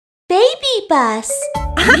BabyBus.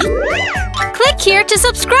 Click here to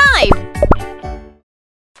subscribe.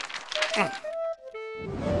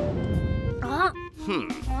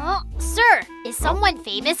 Sir, is someone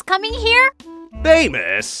famous coming here?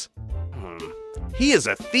 Famous? He is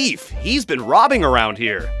a thief. He's been robbing around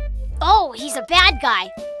here. Oh, he's a bad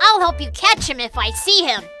guy. I'll help you catch him if I see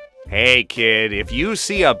him. Hey, kid, if you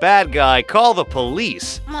see a bad guy, call the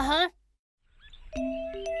police. Uh-huh.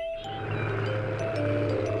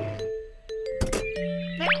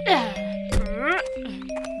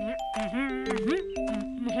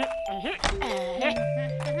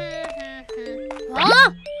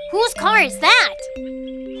 Huh? Whose car is that?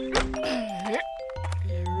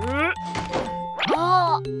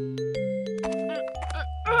 Oh.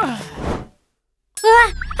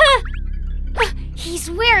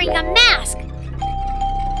 He's wearing a mask.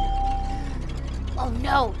 Oh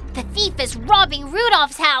no, the thief is robbing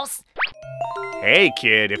Rudolph's house. Hey,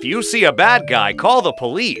 kid, if you see a bad guy, call the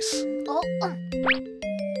police. Oh.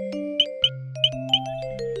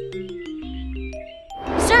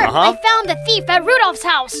 Sir, I found the thief at Rudolph's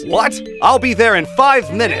house. What? I'll be there in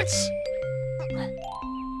 5 minutes.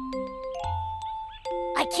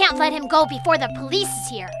 I can't let him go before the police is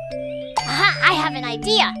here. Aha, I have an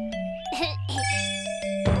idea.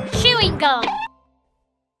 Chewing gum.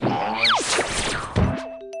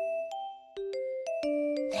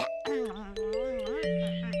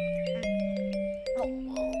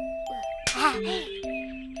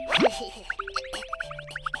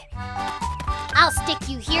 I'll stick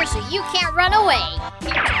you here so you can't run away.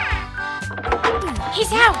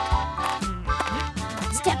 He's out.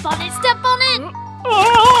 Step on it, step on it.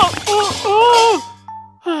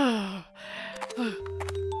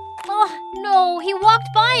 Oh, no, he walked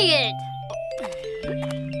by it.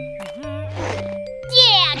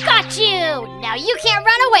 Yeah, got you. Now you can't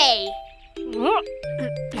run away.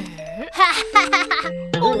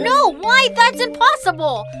 Oh no, why? That's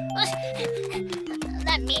impossible.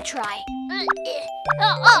 Let me try.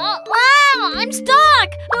 I'm stuck.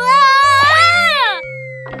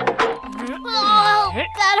 Oh,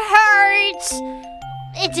 that hurts.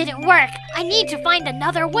 It didn't work. I need to find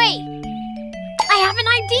another way. I have an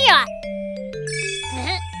idea.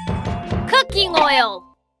 Cooking oil.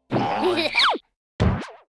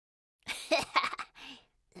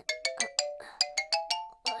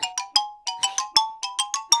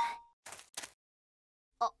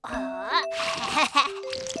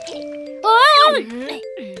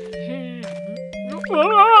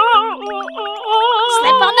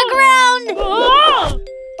 Slip on the ground.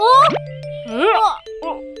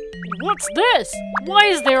 What's this? Why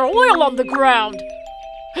is there oil on the ground?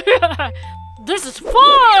 This is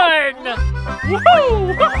fun!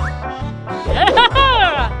 Woohoo!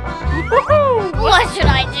 Yeah! Woohoo! What should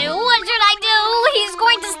I do? What should I do? He's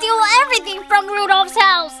going to steal everything from Rudolph's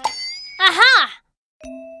house. Aha!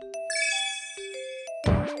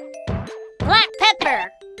 Black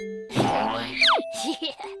pepper.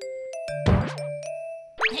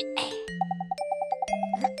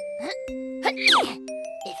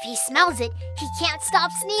 If he smells it, he can't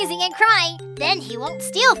stop sneezing and crying. Then he won't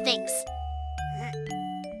steal things.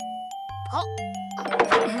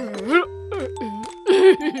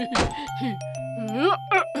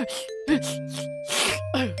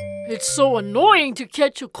 It's so annoying to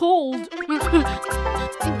catch a cold.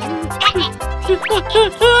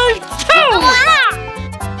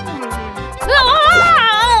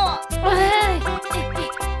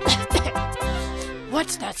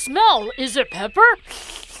 What's that smell? Is it pepper?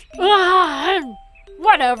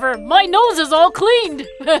 Whatever, my nose is all cleaned.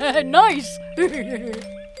 Nice.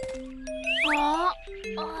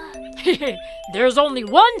 There's only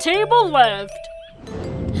one table left.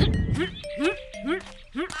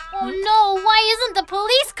 Oh no, why isn't the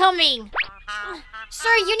police coming?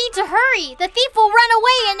 Sir, you need to hurry. The thief will run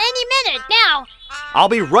away in any minute now. I'll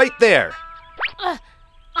be right there.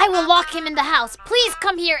 I will lock him in the house. Please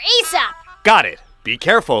come here ASAP. Got it. Be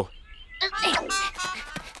careful.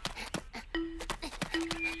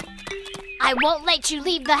 I won't let you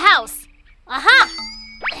leave the house. Aha!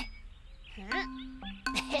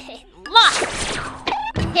 Lock!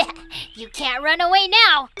 You can't run away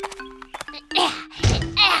now.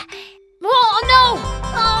 Oh no!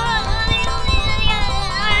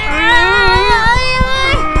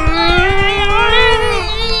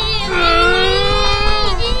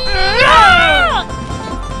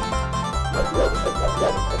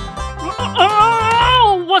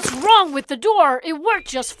 What's wrong with the door? It worked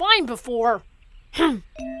just fine before.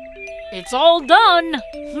 It's all done.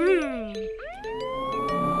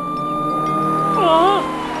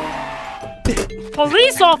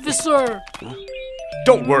 Police officer!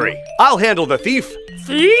 Don't worry, I'll handle the thief.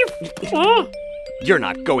 Thief? You're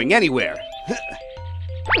not going anywhere.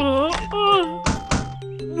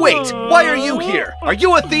 Wait, why are you here? Are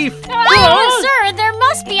you a thief? Sir, there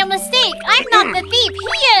must be a mistake. I'm not the thief. He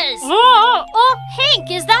is. Oh, Hank,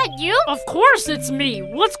 is that you? Of course it's me.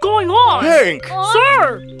 What's going on? Hank!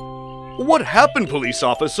 Sir! What happened, police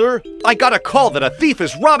officer? I got a call that a thief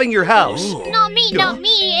is robbing your house. Not me, not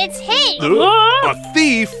me. It's Hank. A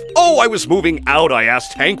thief? Oh, I was moving out. I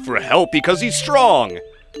asked Hank for help because he's strong.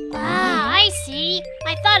 Ah, I see.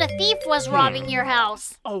 I thought a thief was robbing your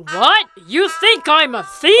house. A what? You think I'm a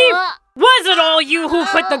thief? Was it all you who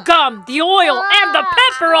put the gum, the oil, and the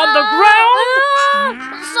pepper on the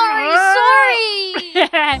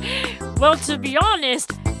Sorry. Well, to be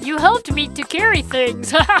honest, you helped me to carry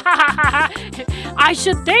things. I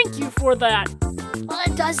should thank you for that.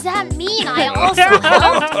 Does that mean I also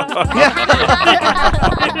helped?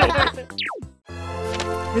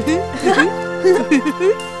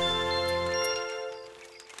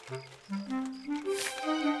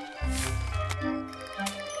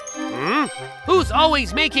 Who's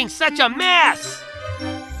always making such a mess?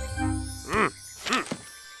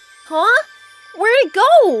 Huh? Where'd it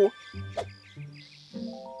go?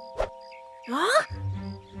 Huh?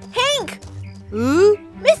 Hank!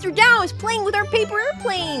 Mr. Dow is playing with our paper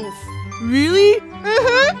airplanes. Really?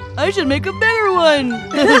 Mm-hmm. I should make a better one.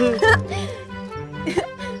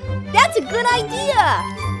 That's a good idea.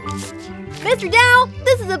 Mr. Dow,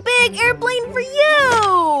 this is a big airplane for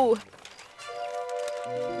you.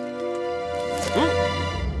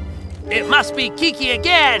 It must be Kiki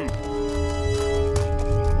again!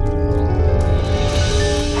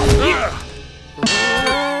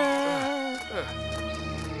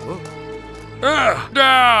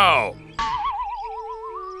 Now!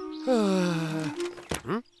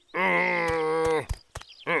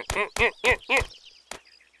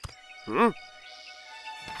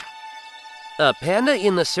 A panda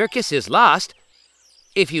in the circus is lost.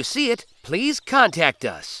 If you see it, please contact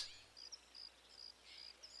us.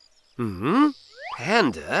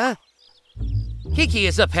 Panda? Kiki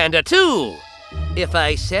is a panda too. If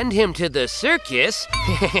I send him to the circus,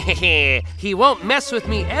 he won't mess with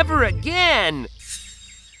me ever again.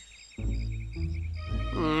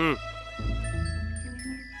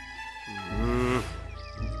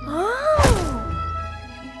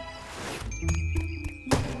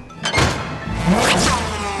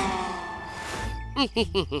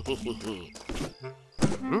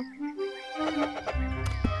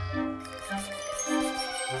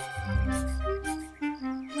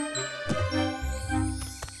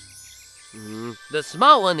 The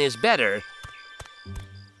small one is better.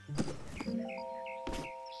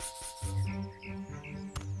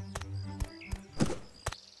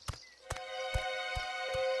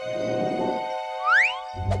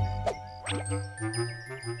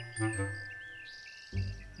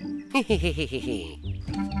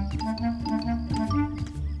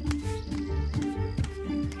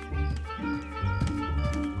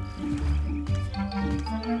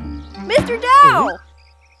 Mr. Dow!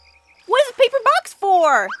 What is the paper box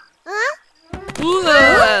for? Huh?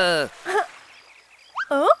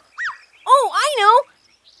 Huh? Oh, I know!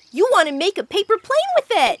 You want to make a paper plane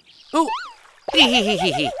with it! Ooh.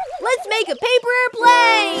 Let's make a paper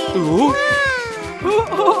airplane!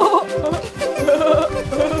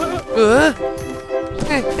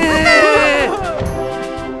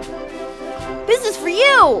 This is for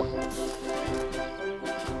you!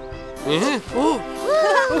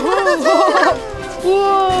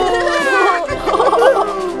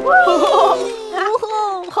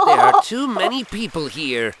 There are too many people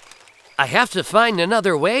here. I have to find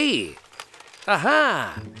another way.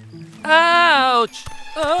 Aha! Ouch!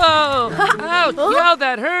 Oh! Ouch! Yow,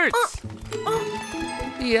 that hurts!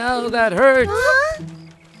 Yow, that hurts!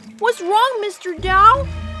 What's wrong, Mr. Dow?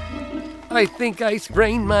 I think I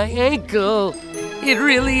sprained my ankle. It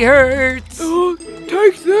really hurts.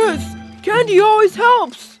 Take this. Candy always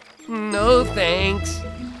helps. No thanks.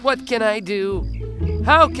 What can I do?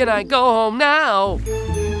 How can I go home now?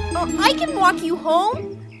 I can walk you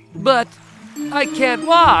home. But I can't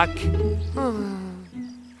walk.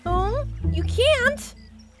 Oh, you can't?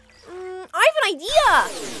 I have an idea.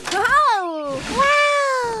 Wow!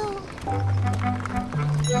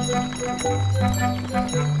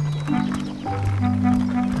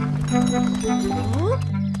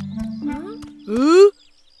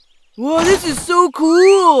 Wow, this is so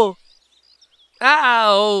cool.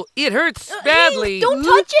 Ow! It hurts badly. Hey, don't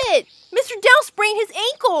touch it. Mr. Dow sprained his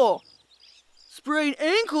ankle. Sprained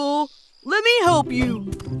ankle? Let me help you.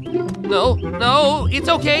 No, it's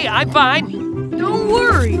okay. I'm fine. Don't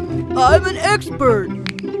worry. I'm an expert.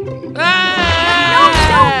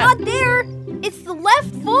 Ah! No, not there. It's the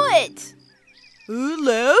left foot.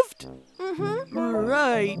 Left? Mm-hmm.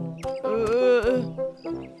 Right.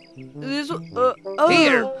 This.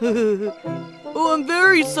 Here. Oh, I'm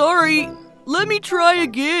very sorry. Let me try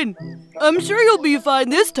again. I'm sure you'll be fine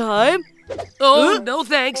this time. Oh, no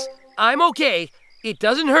thanks. I'm okay. It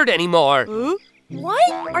doesn't hurt anymore.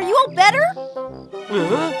 What? Are you all better?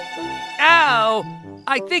 Ow!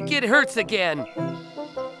 I think it hurts again.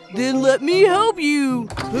 Then let me help you.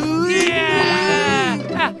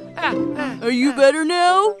 Yeah! Are you better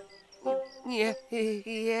now? Yeah.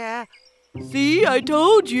 See, I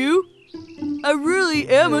told you. I really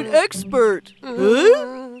am an expert.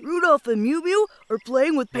 Huh? Rudolph and Mew Mew are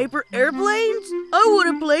playing with paper airplanes? I want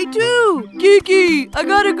to play too. Kiki, I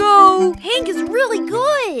gotta go. Hank is really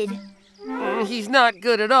good. He's not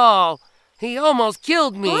good at all. He almost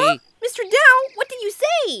killed me. Huh? Mr. Dow, what did you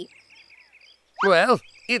say? Well,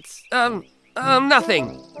 it's,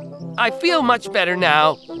 nothing. I feel much better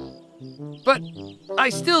now. But I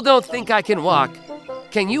still don't think I can walk.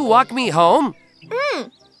 Can you walk me home?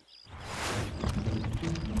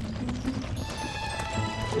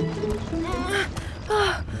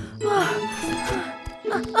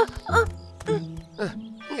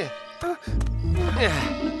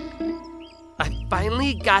 I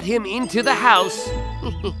finally got him into the house.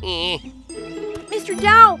 Mr.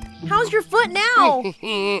 Dow, how's your foot now?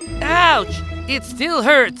 Ouch! It still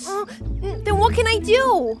hurts. Then what can I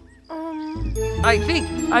do? I think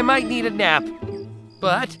I might need a nap.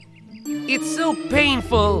 But it's so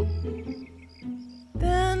painful.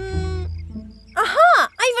 Then... Aha!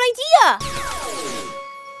 I have an idea!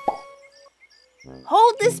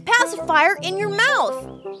 Hold this pacifier in your mouth.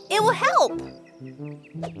 It will help.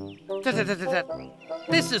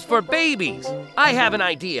 This is for babies. I have an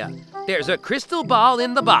idea. There's a crystal ball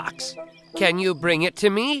in the box. Can you bring it to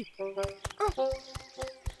me?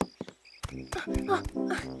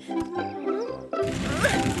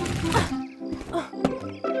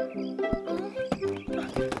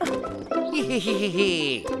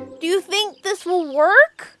 Do you think this will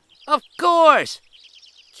work? Of course.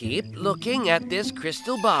 Keep looking at this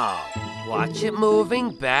crystal ball. Watch it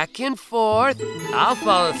moving back and forth. I'll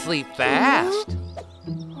fall asleep fast.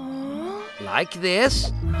 Like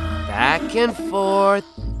this. Back and forth.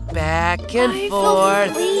 Back and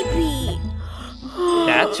forth. I feel sleepy.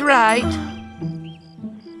 That's right.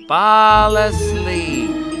 Fall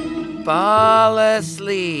asleep. Fall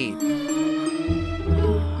asleep.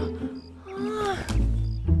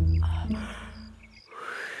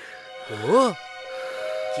 Oh,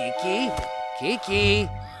 Kiki.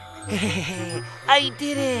 I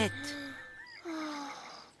did it.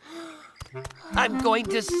 I'm going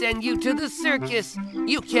to send you to the circus.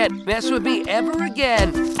 You can't mess with me ever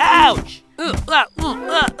again. Ouch!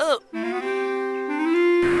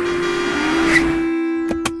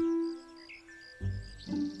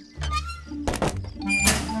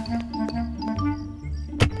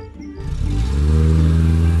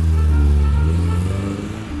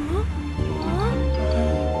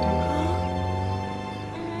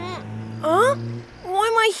 Why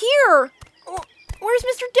am I here? Where's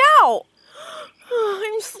Mr. Dow?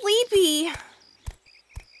 I'm sleepy.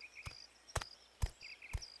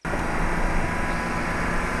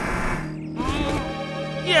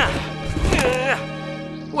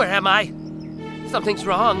 Where am I? Something's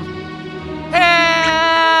wrong.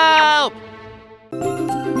 Help!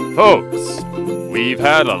 Folks, we've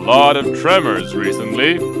had a lot of tremors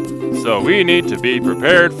recently, so we need to be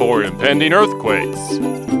prepared for impending earthquakes.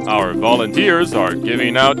 Our volunteers are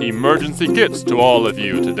giving out emergency kits to all of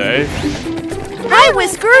you today. Hi,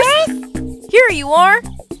 Whiskers! Here you are.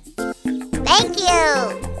 Thank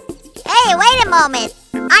you. Hey, wait a moment.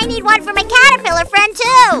 I need one for my caterpillar friend,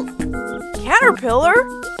 too. Caterpillar?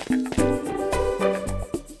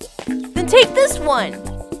 Then take this one.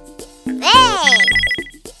 Thanks.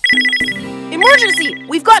 Emergency!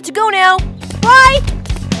 We've got to go now. Bye!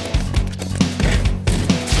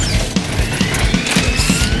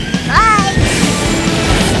 Bye.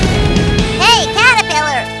 Hey,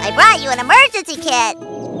 caterpillar! I brought you an emergency kit.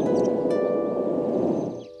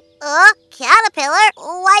 Caterpillar,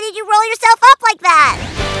 why did you roll yourself up like that?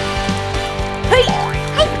 Hey!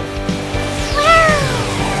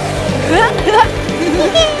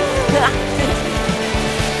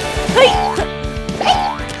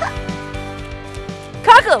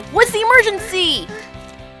 Kaka, what's the emergency?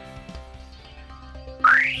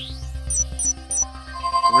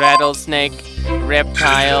 Rattlesnake,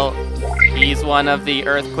 Reptile. He's one of the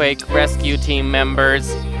earthquake rescue team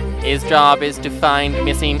members. His job is to find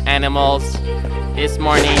missing animals. This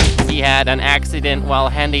morning, he had an accident while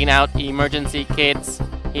handing out emergency kits.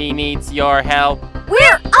 He needs your help.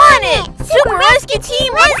 We're on it! Super Rescue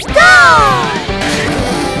Team, let's go!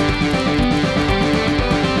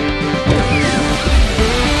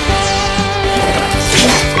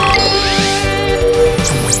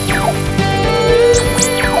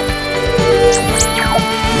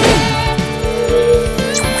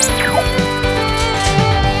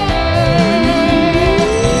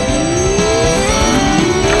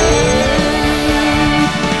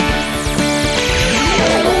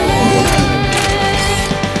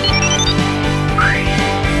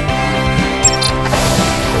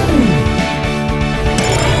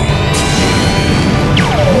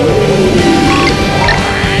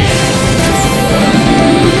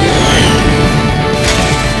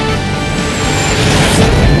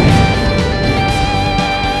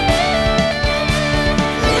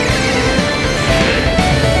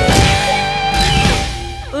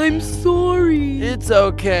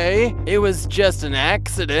 Okay, it was just an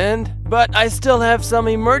accident, but I still have some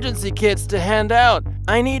emergency kits to hand out.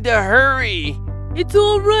 I need to hurry. It's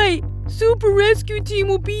all right. Super Rescue Team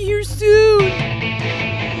will be here soon. See?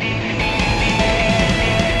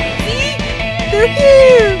 They're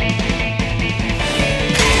here.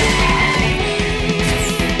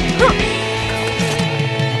 Huh.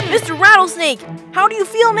 Mr. Rattlesnake, how do you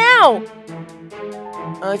feel now?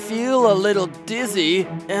 I feel a little dizzy,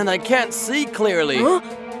 and I can't see clearly. Huh?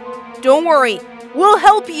 Don't worry, we'll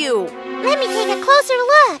help you. Let me take a closer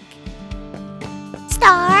look.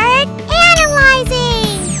 Start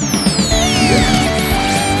analyzing.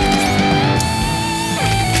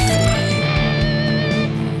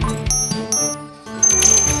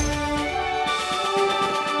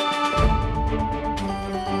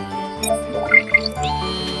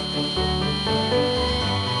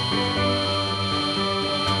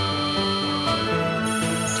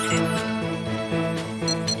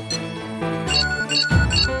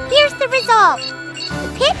 Here's the result. The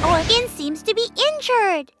pit organ seems to be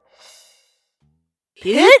injured.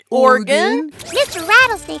 Pit organ? Mr.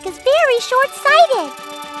 Rattlesnake is very short-sighted.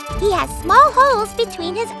 He has small holes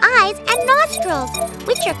between his eyes and nostrils,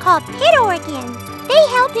 which are called pit organs. They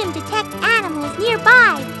help him detect animals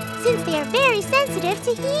nearby, since they are very sensitive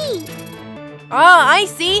to heat. Ah, I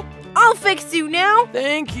see. I'll fix you now.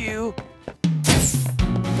 Thank you.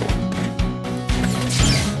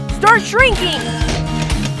 Start shrinking.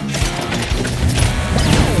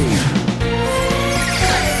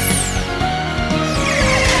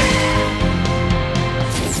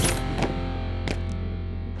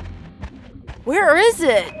 Where is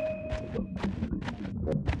it?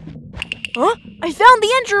 Huh? I found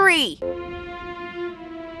the injury!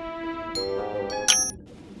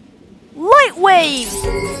 Light waves!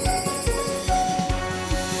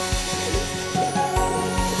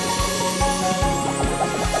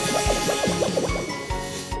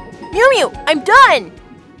 Mew Mew, I'm done!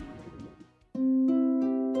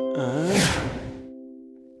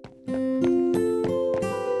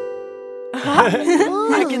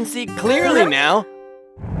 I can see clearly now.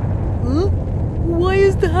 Huh? Why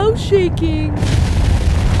is the house shaking?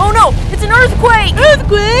 Oh no! It's an earthquake!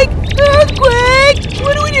 Earthquake! Earthquake!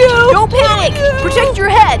 What do we do? Don't panic! Protect your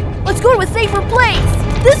head! Let's go to a safer place!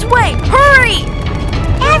 This way! Hurry!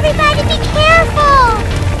 Everybody be careful!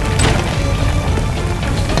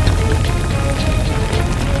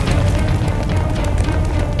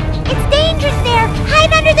 It's dangerous there!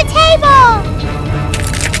 Hide under the table!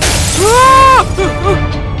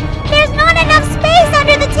 There's not enough space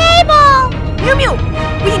under the table! Mew Mew!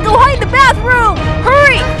 We can go hide in the bathroom!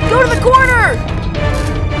 Hurry! Go to the corner!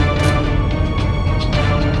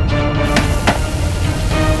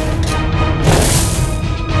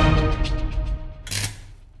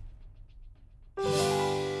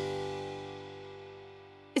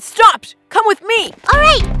 It stopped! Come with me!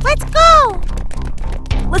 Alright, let's go!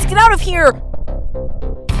 Let's get out of here!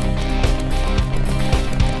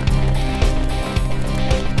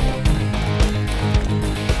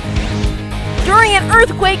 During an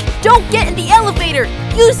earthquake, don't get in the elevator!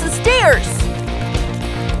 Use the stairs!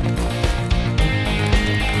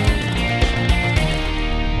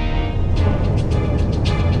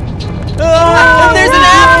 Oh, there's an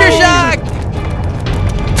aftershock!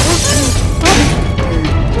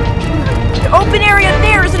 The open area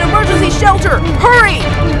there is an emergency shelter! Hurry!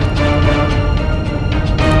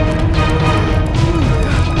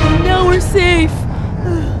 Now we're safe.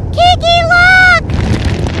 Kiki, look!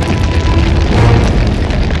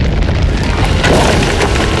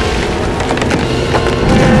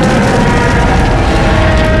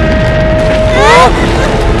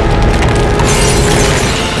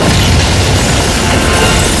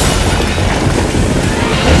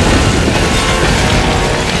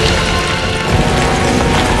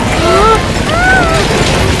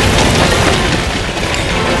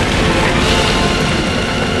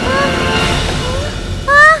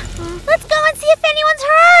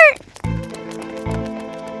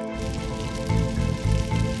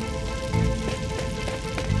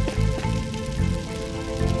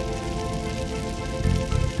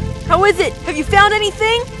 is it? Have you found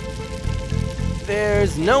anything?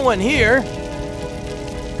 There's no one here.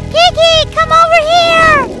 Kiki, come over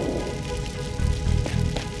here!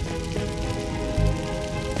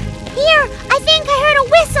 Here, I think I heard a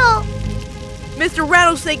whistle. Mr.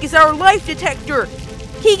 Rattlesnake is our life detector.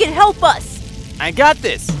 He can help us. I got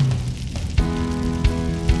this.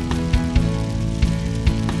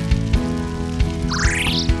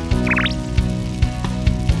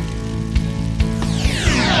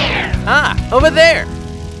 Ah, over there.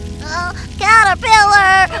 Oh,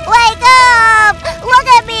 Caterpillar, wake up! Look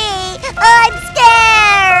at me! I'm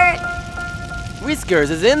scared! Whiskers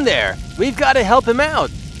is in there. We've got to help him out.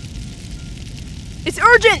 It's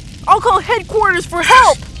urgent. I'll call headquarters for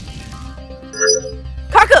help.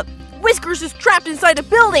 Kaka, Whiskers is trapped inside a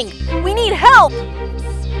building. We need help.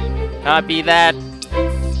 Copy that.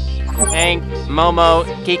 Hank, Momo,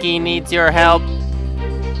 Kiki needs your help.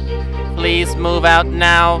 Please move out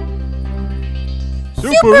now.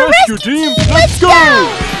 Super Rescue Team, let's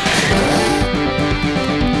go!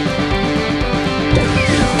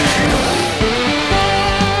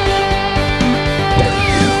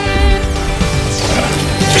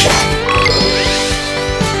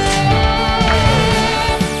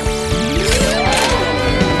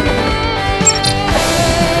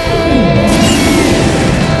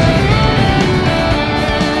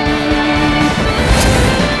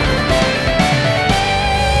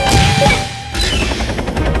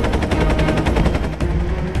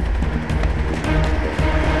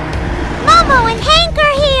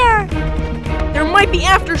 Might be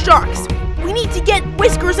aftershocks. We need to get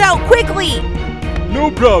Whiskers out quickly.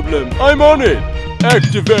 No problem. I'm on it.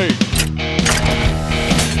 Activate.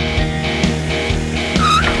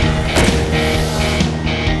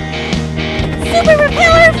 Super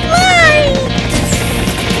Repeller fly!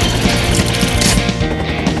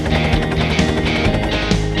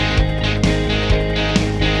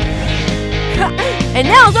 And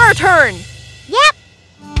now's our turn. Yep.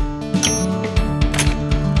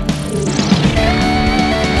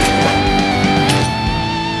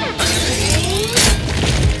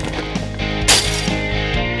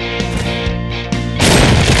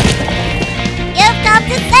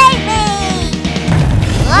 To save me!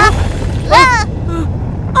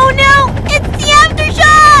 Oh no! It's the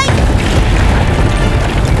aftershock!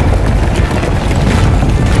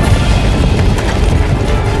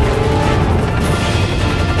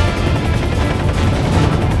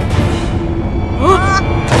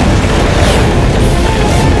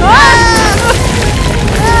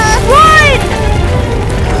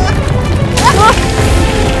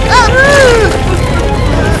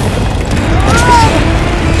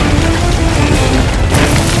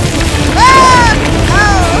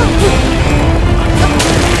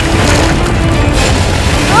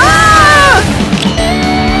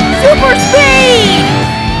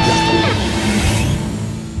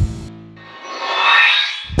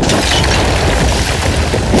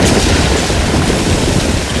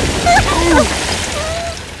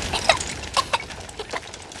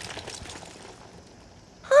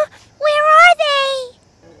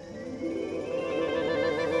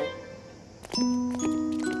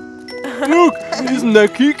 Look, isn't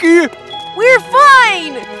that Kiki? We're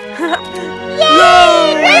fine!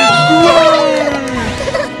 Yay!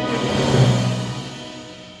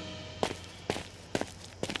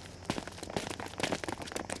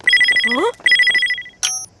 Huh?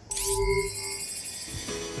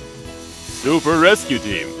 Super Rescue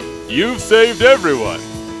Team, you've saved everyone.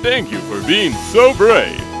 Thank you for being so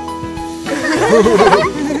brave.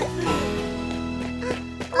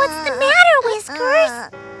 What's the matter, Whiskers?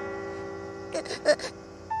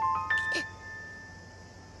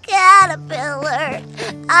 Caterpillar.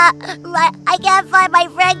 I can't find my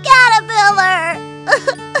friend Caterpillar.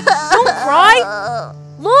 Don't cry.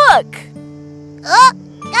 Look. Oh,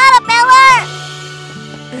 Caterpillar.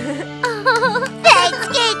 Thanks,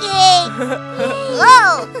 Kiki.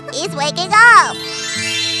 Whoa, he's waking up.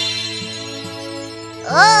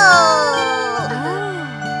 Oh.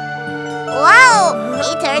 Wow,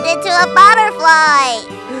 he turned into a butterfly.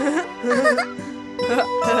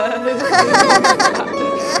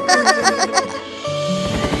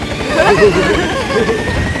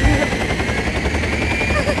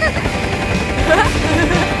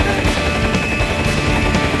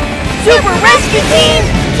 Super Rescue Team,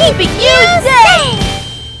 keeping you safe!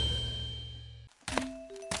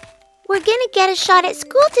 We're gonna get a shot at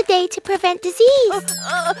school today to prevent disease.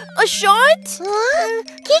 A shot? Huh?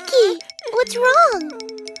 Kiki, what's wrong?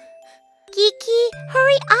 Kiki,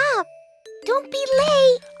 hurry up. Don't be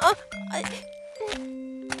late.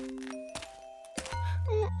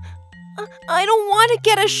 I don't want to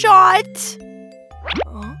get a shot.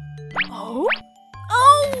 Oh?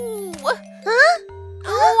 Huh?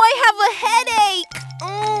 Oh, I have a headache.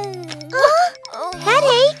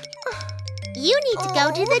 Headache? You need to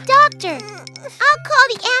go to the doctor. I'll call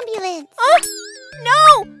the ambulance. No!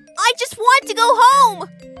 I just want to go home.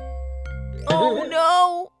 Oh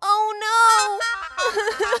no! Oh no!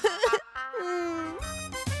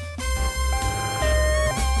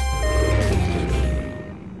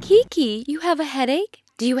 Kiki, you have a headache?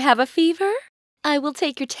 Do you have a fever? I will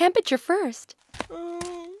take your temperature first.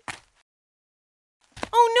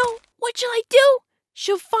 Oh no! What shall I do?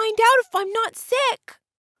 She'll find out if I'm not sick.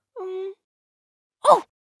 Oh!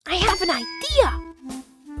 I have an idea!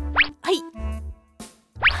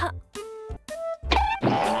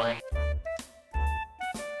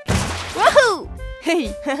 Woohoo!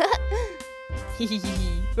 Hey!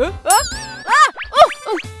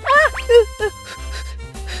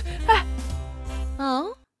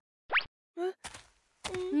 Oh?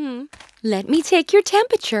 Let me take your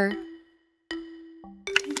temperature.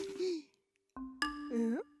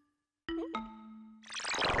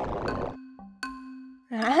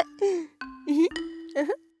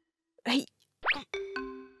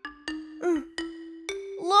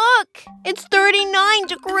 Look! It's 39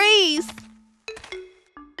 degrees!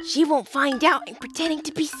 She won't find out I'm pretending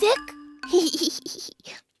to be sick.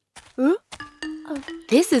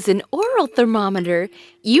 This is an oral thermometer.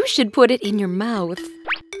 You should put it in your mouth.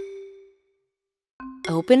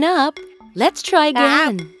 Open up. Let's try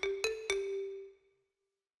again.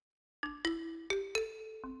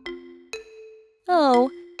 Oh,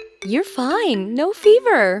 you're fine. No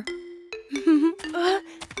fever.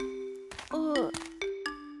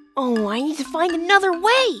 Oh, I need to find another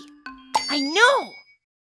way. I know.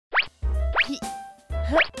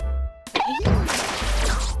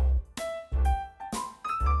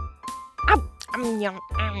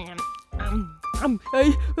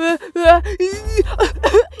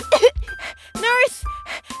 Nurse!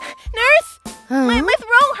 Nurse! Huh? My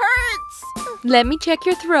throat hurts! Let me check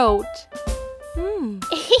your throat.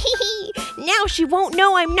 Now she won't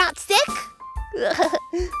know I'm not sick.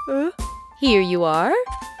 Here you are.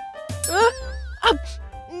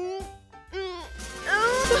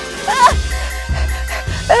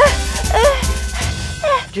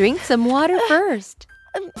 Drink some water first.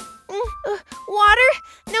 Water?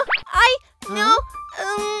 No, no.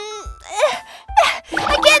 I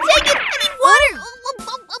can't take it. I need water.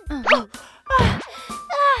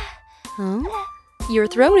 Huh? Your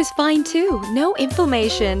throat is fine too. No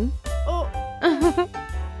inflammation.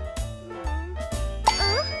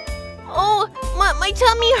 Oh, my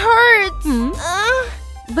tummy hurts.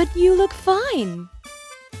 But you look fine.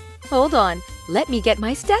 Hold on. Let me get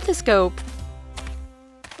my stethoscope.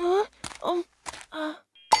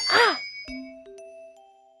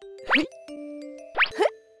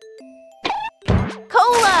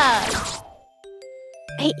 Cola.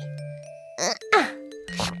 Hey.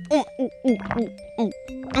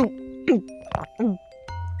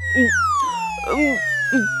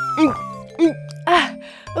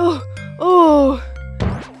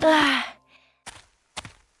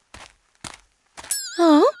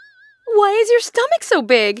 Huh? Why is your stomach so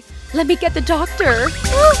big? Let me get the doctor.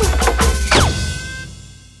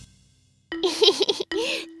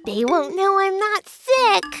 They won't know I'm not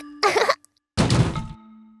sick.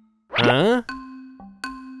 Huh?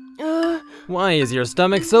 Why is your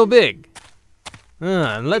stomach so big?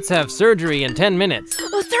 Let's have surgery in 10 minutes.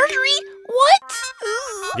 Surgery? What?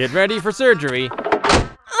 Get ready for surgery. Oh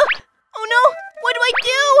no! What do I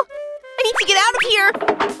do? I need to get out of here.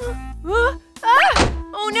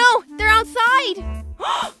 Oh no! They're outside.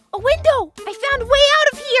 A window! I found a way out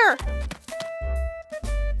of here.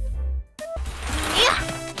 Hey!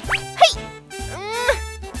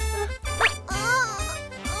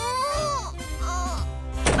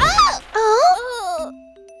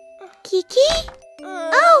 Kiki?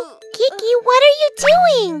 Oh, Kiki, what are you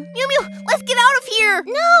doing? Mew Mew, let's get out of here!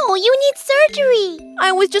 No, you need surgery.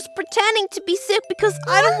 I was just pretending to be sick because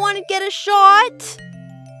I don't want to get a shot.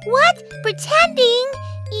 What? Pretending?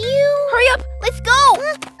 You... Hurry up, let's go!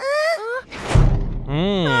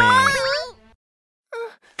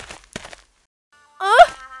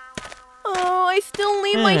 Oh, I still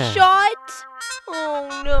need my shot. Oh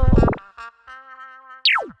no.